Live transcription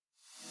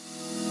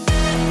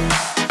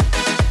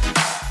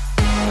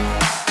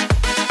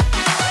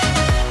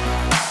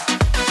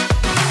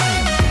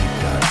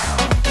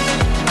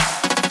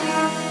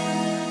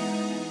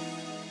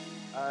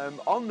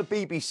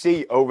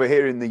BBC over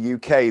here in the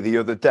UK the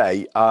other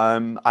day,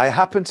 I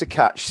happened to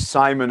catch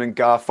Simon and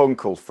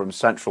Garfunkel from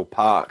Central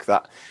Park,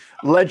 that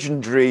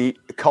legendary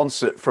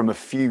concert from a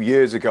few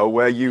years ago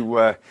where you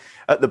were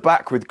at the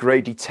back with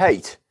Grady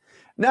Tate.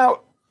 Now,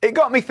 it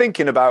got me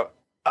thinking about,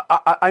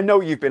 I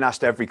know you've been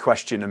asked every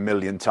question a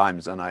million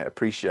times, and I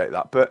appreciate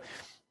that, but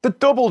the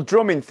double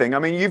drumming thing, I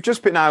mean, you've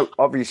just been out,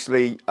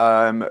 obviously,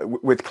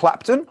 with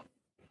Clapton.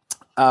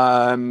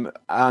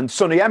 And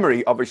Sonny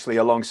Emery, obviously,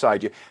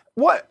 alongside you.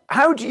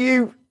 How do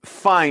you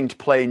find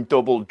playing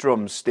double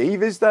drums,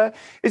 Steve? Is there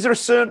a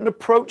certain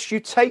approach you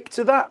take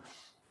to that?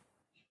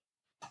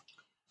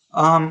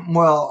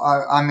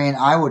 Well, I mean,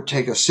 I would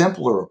take a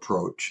simpler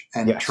approach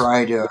and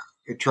try to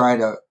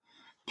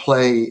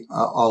play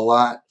a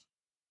lot,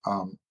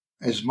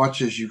 as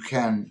much as you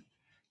can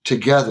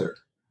together.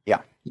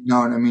 Yeah, you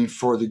know what I mean,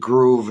 for the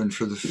groove and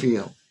for the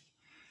feel.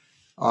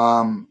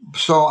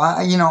 So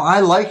I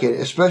like it,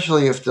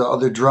 especially if the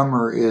other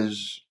drummer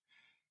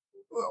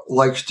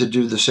likes to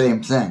do the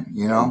same thing,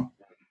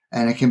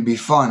 and it can be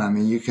fun. I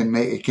mean,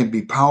 it can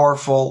be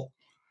powerful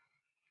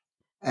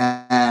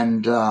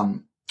and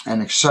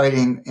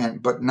exciting,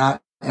 but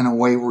not in a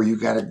way where you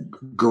got to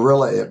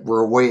guerrilla it,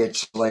 where a way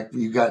it's like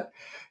you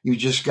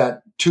just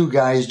got two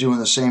guys doing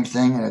the same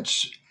thing, and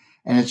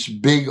it's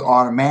big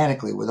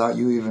automatically without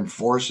you even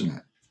forcing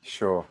it.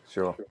 Sure.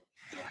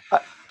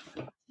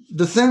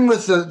 The thing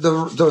with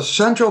the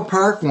Central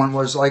Park one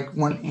was like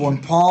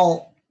when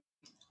Paul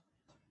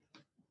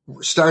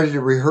started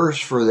to rehearse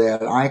for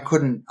that,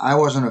 I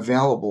wasn't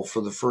available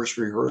for the first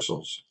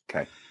rehearsals.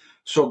 Okay.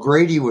 So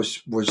Grady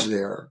was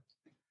there,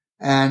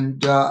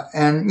 and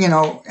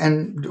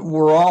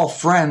we're all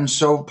friends.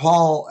 So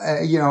Paul,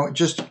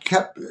 just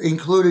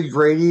included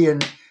Grady,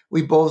 and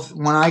we both,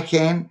 when I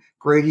came,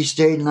 Grady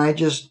stayed, and I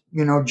just,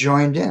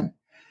 joined in,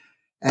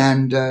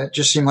 and it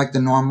just seemed like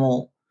the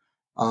normal,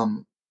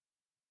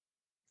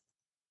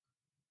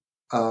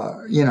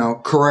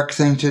 correct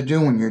thing to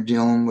do when you're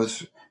dealing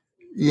with,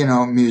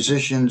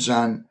 musicians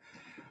on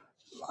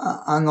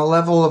the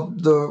level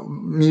of the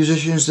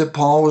musicians that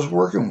Paul was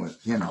working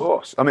with, Of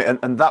course. I mean,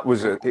 and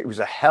it was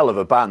a hell of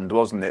a band,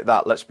 wasn't it?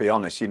 That, let's be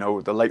honest,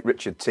 the late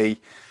Richard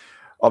T,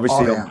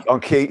 obviously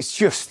on key. It's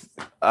just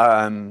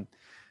Anthony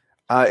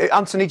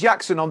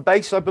Jackson on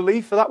bass, I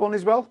believe, for that one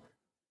as well.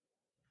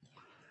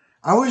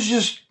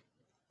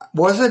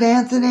 Was it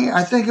Anthony?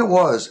 I think it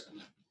was.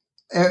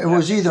 It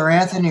was either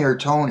Anthony or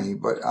Tony,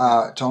 but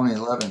Tony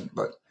Levin.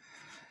 But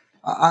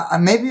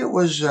maybe it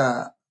was.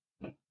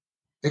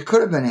 It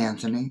could have been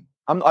Anthony.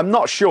 I'm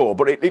not sure,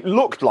 but it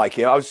looked like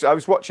it. I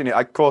was watching it.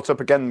 I caught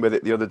up again with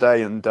it the other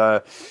day, and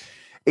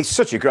it's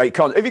such a great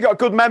concert. Have you got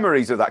good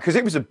memories of that? Because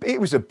it was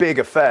a big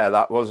affair,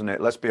 that, wasn't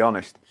it? Let's be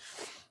honest.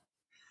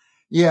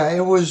 Yeah,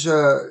 it was.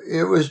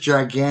 It was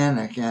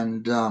gigantic,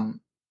 and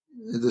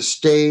the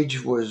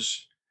stage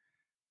was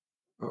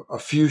a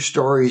few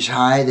stories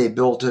high. They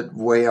built it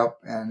way up,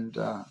 and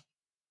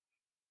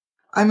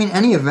I mean,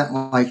 any event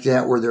like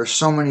that where there's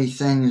so many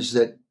things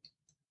that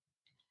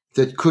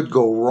could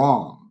go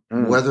wrong,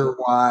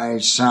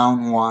 weather-wise,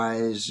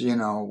 sound-wise,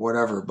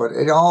 whatever. But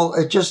all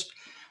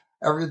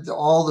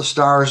the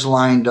stars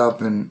lined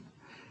up, and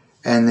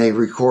they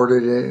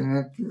recorded it,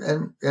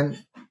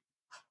 and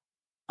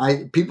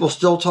people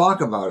still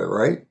talk about it,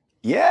 right?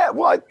 Yeah,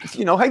 well,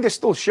 hey, they're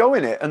still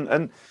showing it,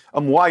 and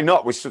why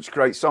not with such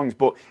great songs?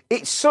 But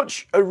it's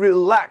such a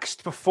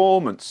relaxed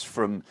performance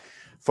from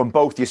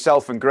both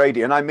yourself and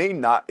Grady, and I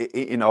mean that.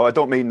 I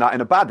don't mean that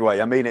in a bad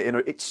way. I mean it.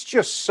 It's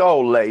just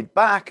so laid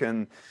back,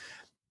 and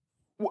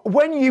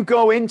when you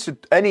go into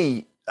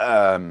any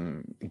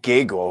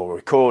gig or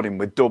recording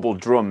with double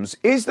drums,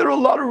 is there a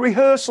lot of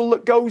rehearsal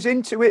that goes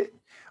into it,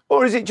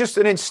 or is it just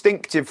an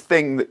instinctive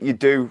thing that you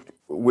do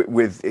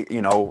with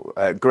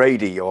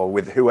Grady or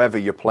with whoever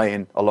you're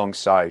playing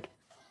alongside?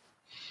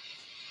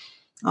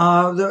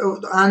 On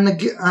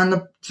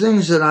the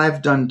things that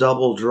I've done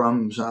double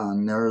drums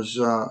on, there's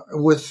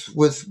with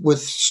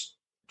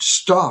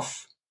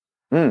stuff.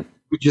 We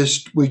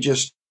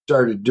just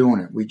started doing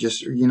it. We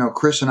just,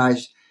 Chris and I,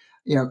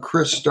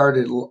 Chris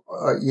started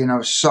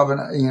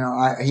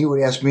subbing. He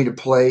would ask me to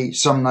play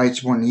some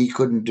nights when he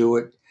couldn't do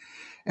it,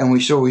 and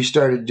we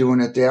started doing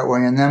it that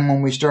way. And then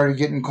when we started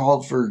getting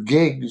called for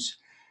gigs,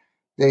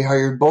 they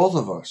hired both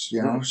of us,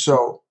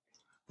 so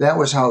that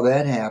was how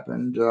that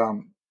happened.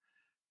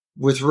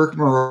 With Rick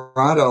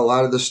Marotta, a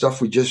lot of the stuff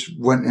we just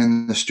went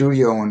in the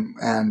studio,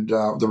 and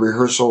the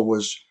rehearsal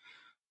was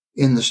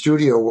in the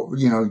studio,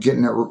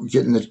 getting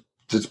the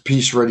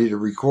piece ready to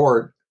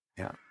record.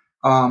 Yeah.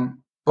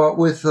 But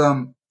with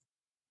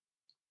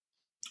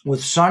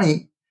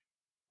Sonny,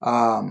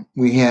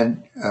 we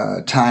had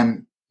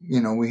time,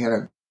 we had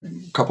a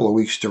couple of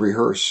weeks to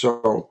rehearse.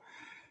 So,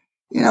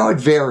 it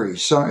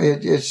varies. So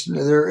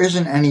there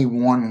isn't any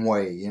one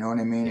way, you know what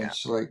I mean? Yeah.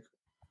 It's like,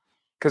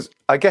 because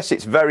I guess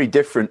it's very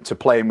different to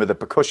playing with a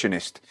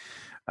percussionist.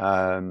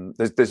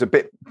 There's a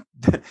bit,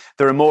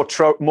 there are more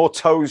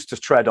toes to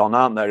tread on,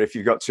 aren't there? If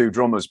you've got two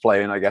drummers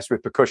playing, I guess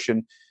with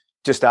percussion,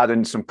 just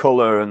adding some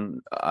color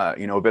and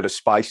a bit of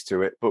spice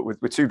to it. But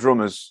with two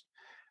drummers,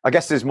 I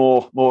guess there's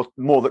more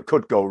that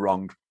could go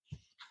wrong.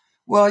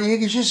 Well,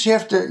 you just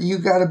have to. You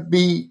got to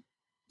be.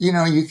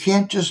 You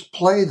can't just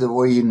play the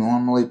way you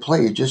normally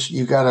play.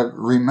 You got to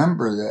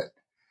remember that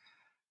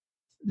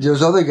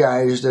there's other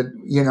guys that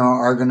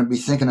are going to be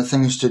thinking of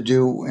things to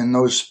do in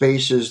those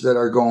spaces that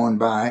are going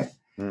by.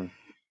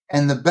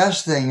 And the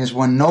best thing is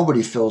when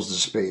nobody fills the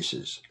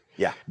spaces.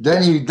 Yeah.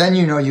 Then you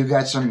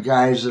got some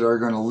guys that are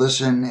going to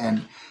listen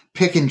and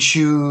pick and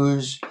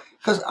choose,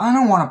 because I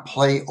don't want to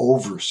play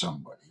over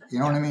somebody. You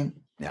know what I mean?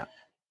 Yeah.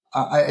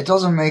 It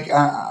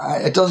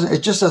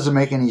just doesn't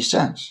make any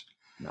sense.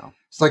 No.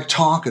 It's like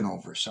talking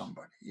over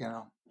somebody.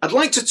 I'd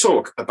like to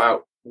talk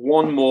about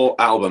one more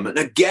album, and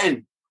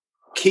again,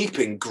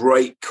 keeping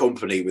great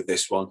company with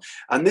this one.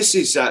 And this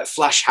is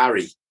Flash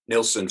Harry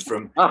Nilsson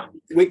from. I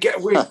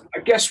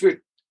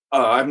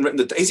haven't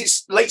written is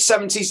it late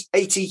 70s,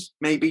 80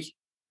 maybe?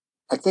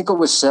 I think it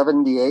was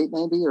 78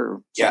 maybe,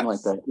 or something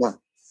like that. Yeah.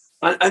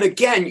 And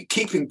again,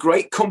 keeping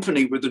great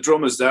company with the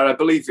drummers there. I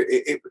believe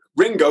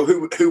Ringo,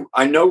 who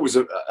I know was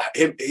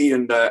he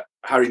and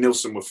Harry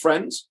Nilsson were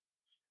friends.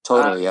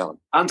 Totally, yeah.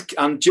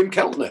 And Jim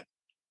Keltner.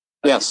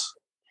 Yes.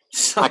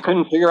 So, I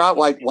couldn't figure out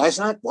why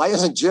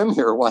isn't Jim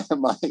here? Why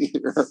am I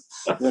here?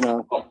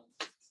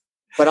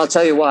 But I'll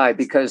tell you why,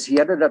 because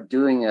he ended up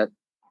doing it.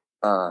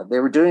 They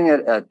were doing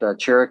it at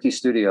Cherokee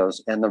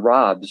Studios, and the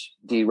Robs,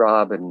 D.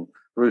 Rob and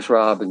Bruce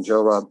Rob and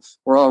Joe Rob,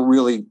 were all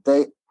really,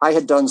 I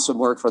had done some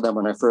work for them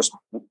when I first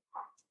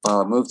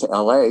moved to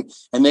LA,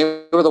 and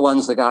they were the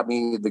ones that got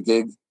me the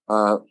gig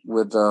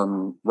with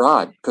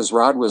Rod, because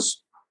Rod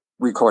was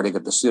recording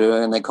at the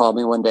studio, and they called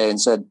me one day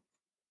and said,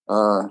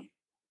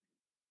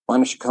 why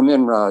don't you come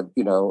in, Rod?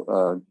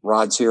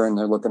 Rod's here and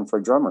they're looking for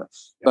a drummer.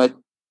 Yeah.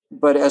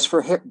 But as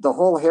for the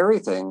whole Harry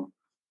thing,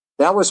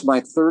 that was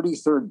my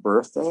 33rd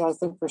birthday, I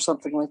think, or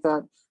something like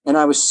that. And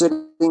I was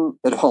sitting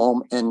at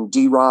home, and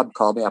D. Rob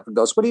called me up and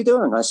goes, "What are you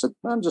doing?" And I said,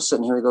 "I'm just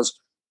sitting here." He goes,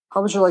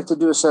 "How would you like to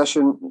do a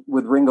session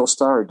with Ringo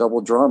Starr,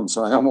 double drums?"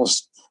 So I'm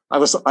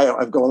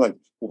going like,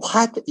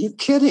 "What? Are you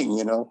kidding?"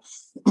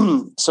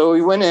 So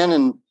we went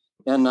in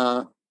and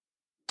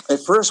at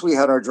first we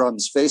had our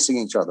drums facing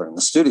each other in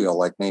the studio,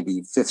 like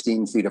maybe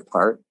 15 feet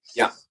apart.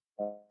 Yeah.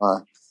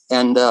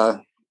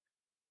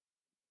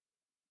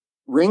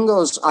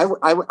 Ringo's, I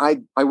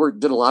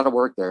did a lot of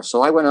work there.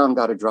 So I went out and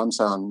got a drum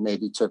sound,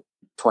 maybe took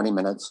 20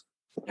 minutes.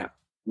 Yeah.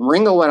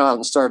 Ringo went out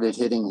and started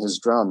hitting his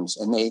drums,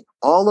 and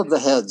all of the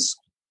heads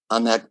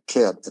on that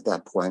kit at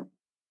that point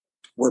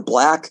were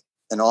black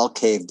and all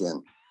caved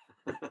in.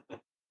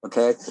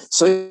 Okay.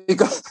 So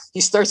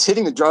he starts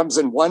hitting the drums,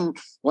 and one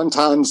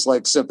time's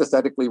like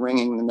sympathetically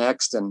ringing the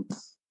next. And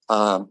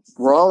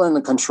we're all in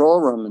the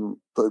control room, and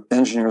the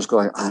engineer's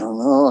going, I don't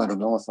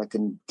know if I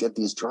can get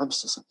these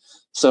drums to.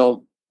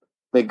 So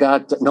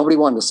nobody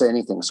wanted to say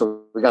anything.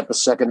 So we got the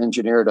second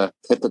engineer to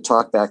hit the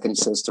talk back, and he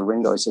says to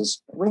Ringo, he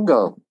says,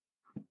 "Ringo,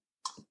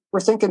 we're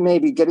thinking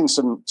maybe getting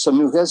some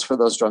new heads for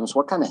those drums.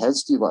 What kind of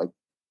heads do you like?"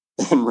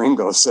 And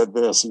Ringo said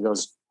this. He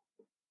goes,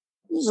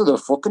 "These are the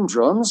fucking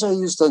drums I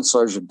used on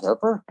Sgt.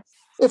 Pepper.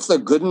 If they're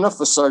good enough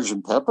for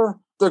Sgt. Pepper,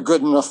 they're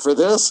good enough for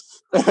this."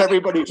 And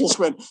everybody just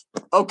went,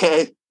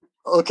 okay.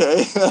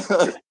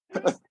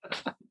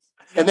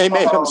 And they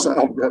made him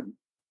sound good.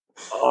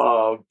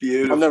 Oh,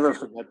 beautiful. I'll never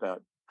forget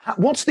that.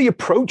 What's the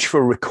approach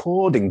for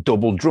recording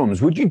double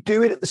drums? Would you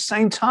do it at the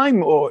same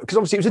time? Or because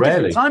obviously it was a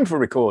different time for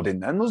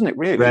recording then, wasn't it,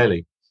 really?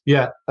 Rarely.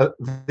 Yeah.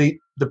 The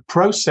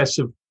process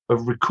of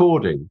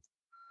recording,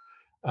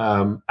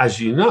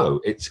 as you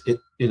know,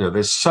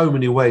 there's so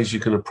many ways you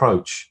can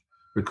approach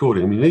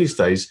recording. I mean, these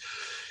days,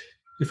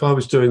 if I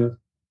was doing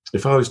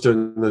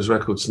those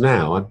records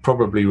now, I'd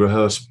probably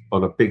rehearse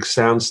on a big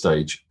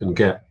soundstage and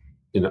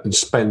and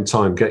spend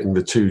time getting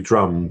the two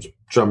drum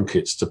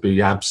kits to be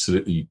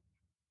absolutely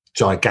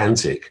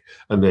gigantic,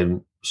 and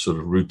then sort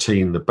of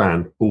routine the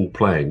band all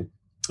playing,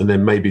 and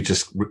then maybe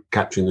just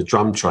capturing the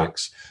drum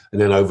tracks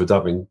and then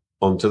overdubbing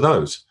onto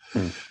those.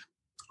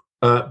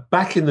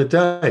 Back in the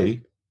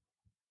day,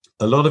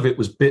 a lot of it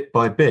was bit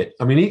by bit.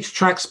 I mean, each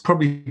track's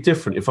probably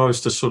different. If I was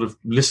to sort of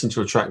listen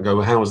to a track and go,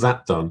 well, how was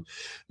that done?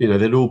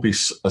 There'd all be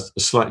a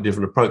slightly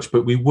different approach,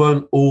 but we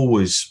weren't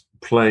always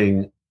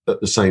playing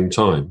at the same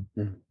time,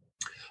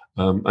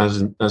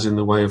 as in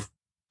the way of,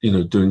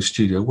 doing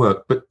studio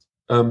work. But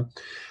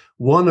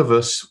one of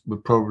us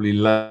would probably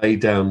lay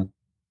down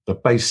a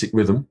basic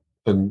rhythm,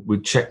 and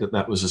we'd check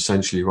that was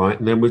essentially right,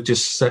 and then we'd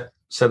just set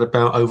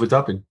about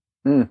overdubbing.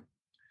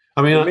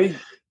 I mean,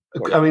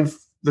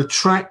 the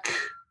track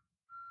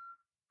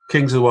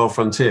Kings of the Wild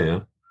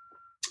Frontier,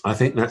 I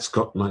think that's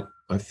got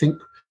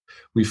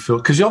we feel,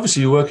 because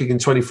obviously you're working in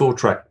 24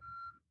 track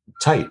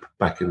tape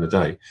back in the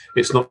day.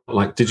 It's not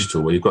like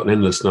digital where you've got an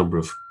endless number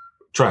of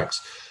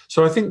tracks.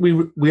 So I think we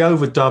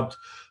overdubbed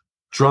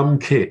drum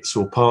kits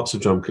or parts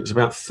of drum kits,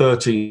 about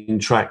 13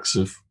 tracks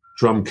of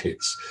drum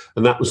kits,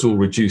 and that was all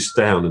reduced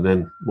down and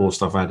then more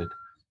stuff added.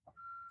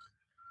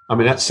 I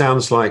mean, that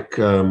sounds like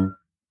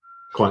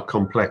quite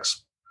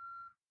complex.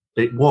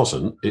 It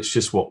wasn't. It's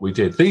just what we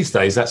did. These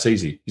days, that's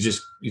easy.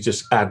 You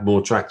just add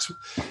more tracks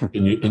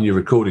in your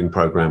recording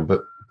program.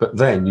 But but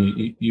then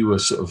you were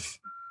sort of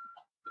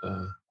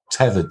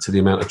tethered to the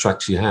amount of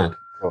tracks you had.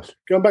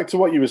 Going back to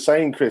what you were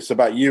saying, Chris,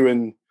 about you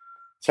and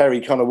Terry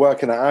kind of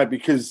working it out,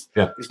 because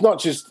it's not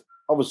just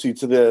obviously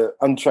to the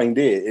untrained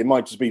ear, it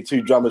might just be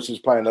two drummers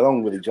just playing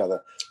along with each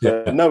other.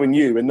 But knowing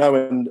you and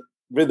knowing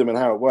rhythm and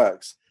how it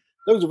works,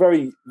 those are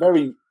very,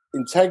 very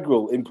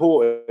integral,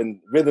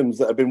 important rhythms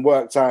that have been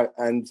worked out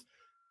and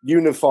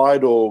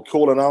unified, or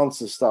call and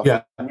answer stuff.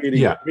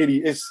 Really,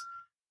 it's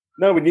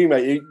knowing you,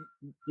 mate.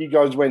 You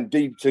guys went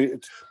deep to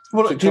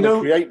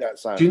create that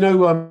sound. Do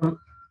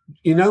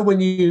you know when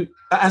you,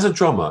 as a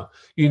drummer,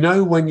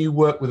 when you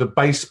work with a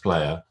bass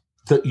player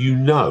that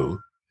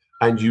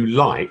and you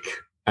like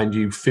and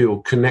you feel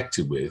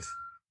connected with,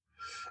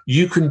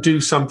 you can do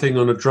something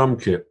on a drum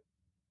kit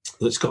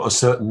that's got a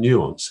certain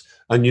nuance,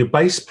 and your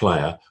bass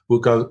player will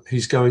go,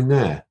 he's going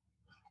there,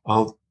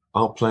 I'll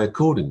play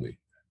accordingly.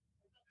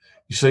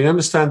 So you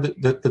understand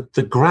that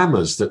the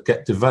grammars that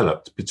get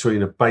developed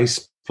between a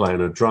bass player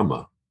and a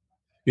drummer,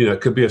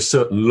 it could be a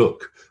certain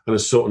look and a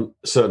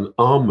certain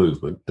arm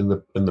movement, and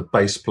the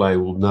bass player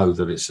will know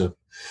that it's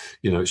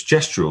it's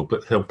gestural,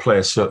 but he'll play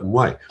a certain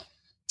way.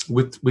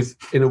 With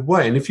in a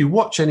way, and if you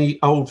watch any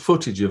old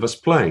footage of us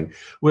playing,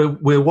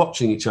 we're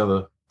watching each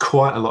other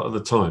quite a lot of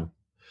the time.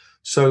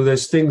 So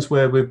there's things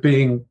where we're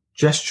being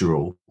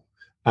gestural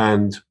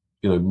and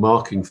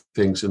marking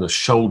things, and a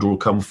shoulder will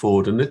come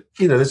forward, and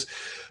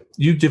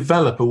you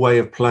develop a way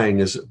of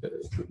playing as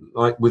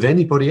like with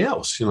anybody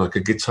else. Like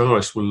a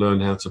guitarist will learn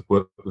how to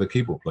work with a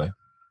keyboard player.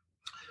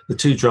 The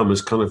two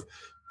drummers kind of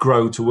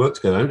grow to work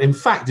together. And in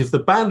fact, if the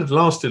band had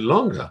lasted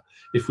longer,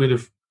 if we'd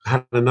have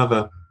had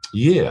another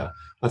year,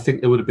 I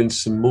think there would have been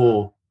some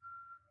more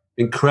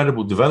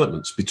incredible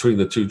developments between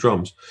the two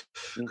drums,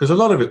 because a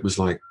lot of it was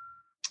like,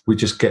 we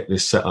just get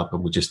this set up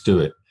and we just do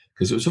it,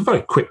 because it was a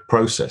very quick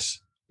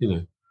process.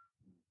 It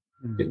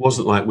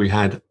wasn't like we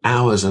had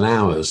hours and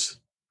hours.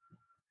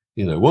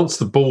 Once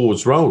the ball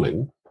was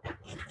rolling,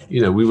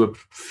 we were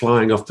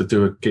flying off to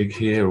do a gig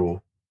here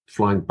or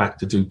flying back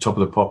to do Top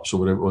of the Pops or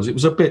whatever it was. It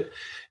was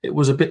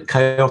a bit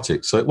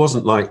chaotic. So it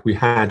wasn't like we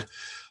had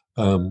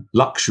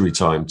luxury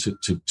time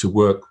to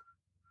work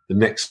the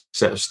next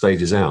set of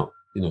stages out.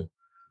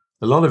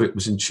 A lot of it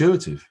was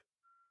intuitive.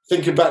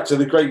 Thinking back to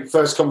the great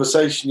first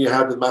conversation you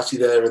had with Matty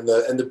there, and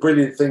the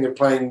brilliant thing of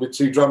playing with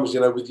two drummers,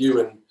 with you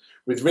and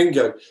with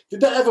Ringo.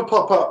 Did that ever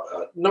pop up?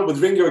 Not with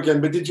Ringo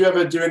again, but did you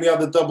ever do any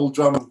other double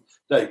drum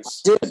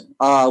dates? I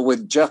did.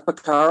 With Jeff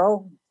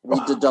Porcaro, we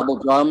did double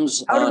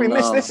drums. How did we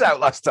miss this out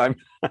last time?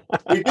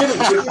 We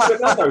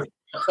didn't.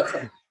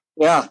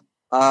 Yeah.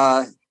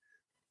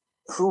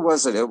 Who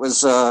was it? It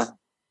was a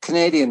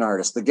Canadian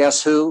artist, the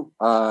Guess Who,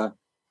 the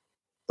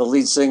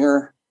lead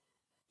singer.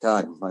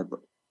 God,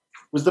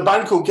 was the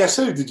band called Guess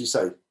Who? Did you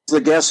say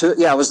the Guess Who?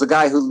 Yeah, it was the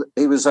guy who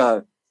he was.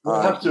 I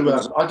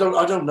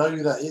don't know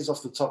who that is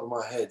off the top of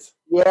my head.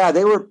 Yeah,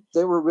 they were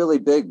really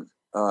big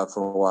for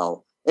a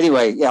while.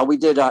 Anyway, yeah, we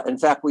did. In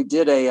fact, we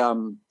did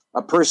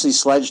a Percy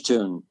Sledge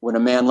tune, "When a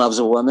Man Loves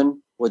a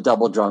Woman," with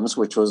double drums,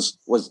 which was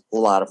a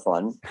lot of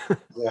fun.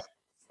 Yeah,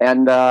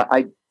 and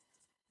I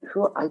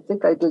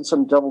think I did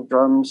some double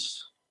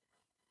drums.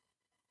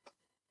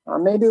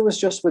 Maybe it was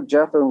just with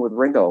Jeff and with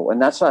Ringo,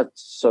 and that's not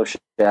so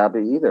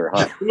shabby either,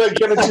 huh? No,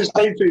 can I just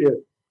say to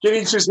you? Can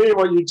you just hear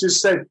what you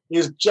just said?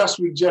 It's just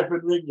with Jeff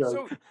and Ringo.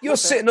 So you're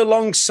sitting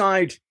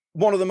alongside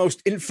one of the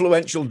most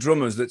influential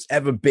drummers that's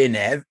ever been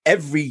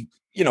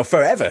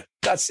forever.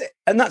 That's it,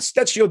 and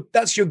that's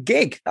your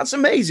gig. That's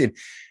amazing.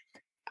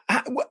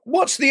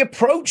 What's the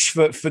approach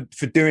for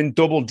doing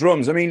double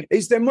drums? I mean,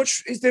 is there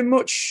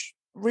much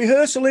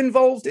rehearsal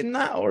involved in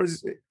that, or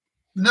is it?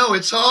 No,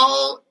 it's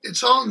all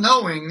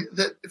knowing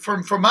that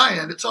from my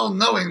end, it's all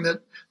knowing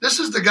that this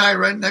is the guy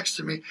right next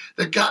to me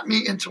that got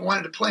me into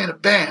wanting to play in a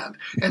band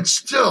and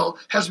still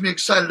has me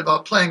excited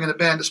about playing in a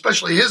band,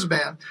 especially his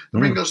band, the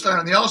Ringo Starr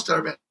and the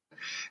All-Star Band.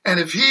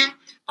 And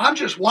I'm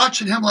just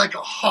watching him like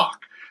a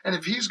hawk. And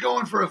if he's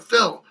going for a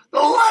fill, the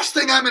last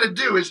thing I'm going to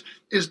do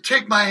is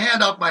take my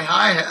hand off my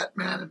hi-hat,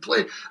 man, and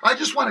play. I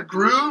just want to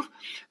groove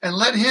and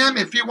let him,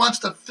 if he wants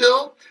to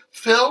fill.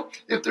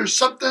 If there's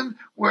something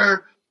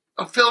where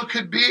a fill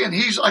could be, and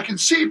I can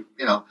see,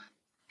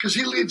 because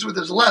he leads with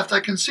his left, I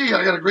can see,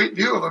 I got a great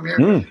view of him here.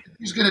 If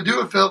he's going to do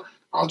a fill,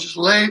 I'll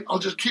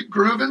just keep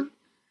grooving.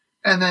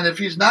 And then if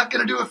he's not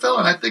going to do a fill,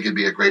 and I think it'd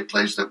be a great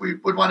place that we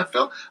would want to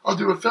fill, I'll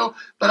do a fill.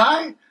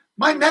 But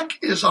my neck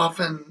is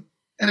often,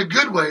 in a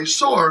good way,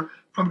 sore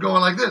from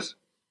going like this.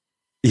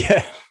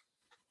 Yeah.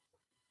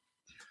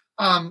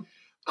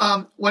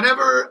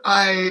 Whenever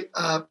I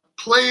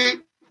play,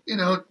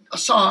 a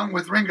song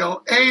with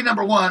Ringo,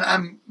 number one,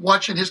 I'm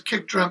watching his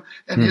kick drum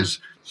and his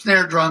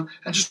snare drum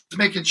and just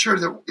making sure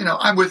that,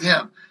 I'm with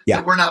him,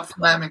 that we're not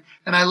flamming.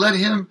 And I let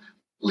him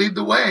lead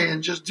the way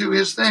and just do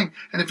his thing.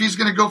 And if he's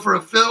going to go for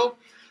a fill,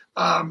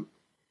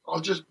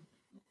 I'll just,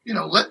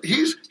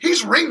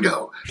 he's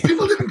Ringo.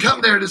 People didn't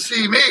come there to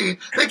see me.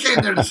 They came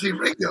there to see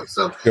Ringo.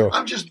 So sure.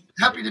 I'm just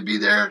happy to be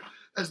there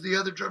as the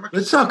other drummer.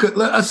 Let's talk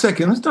a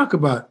second. Let's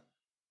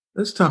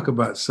talk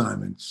about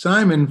Simon.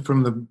 Simon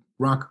from the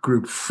rock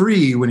group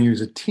Free when he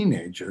was a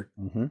teenager,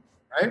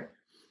 right?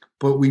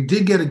 But we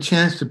did get a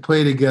chance to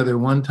play together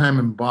one time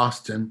in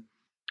Boston.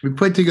 We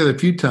played together a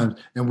few times,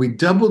 and we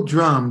double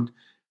drummed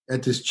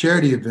at this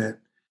charity event.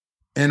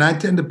 And I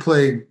tend to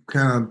play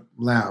kind of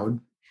loud.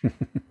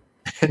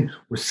 And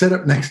we're set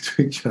up next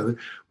to each other.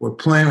 We're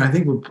playing, I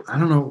don't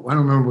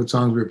remember what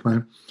songs we were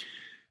playing.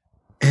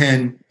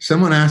 And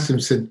someone asked him,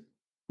 said,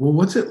 well,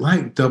 what's it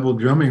like double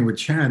drumming with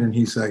Chad? And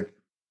he's like,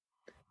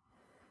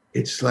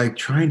 it's like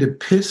trying to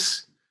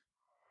piss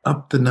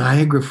up the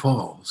Niagara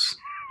Falls.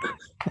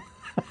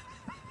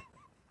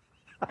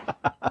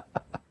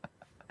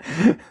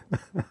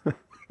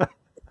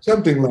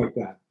 Something like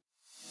that.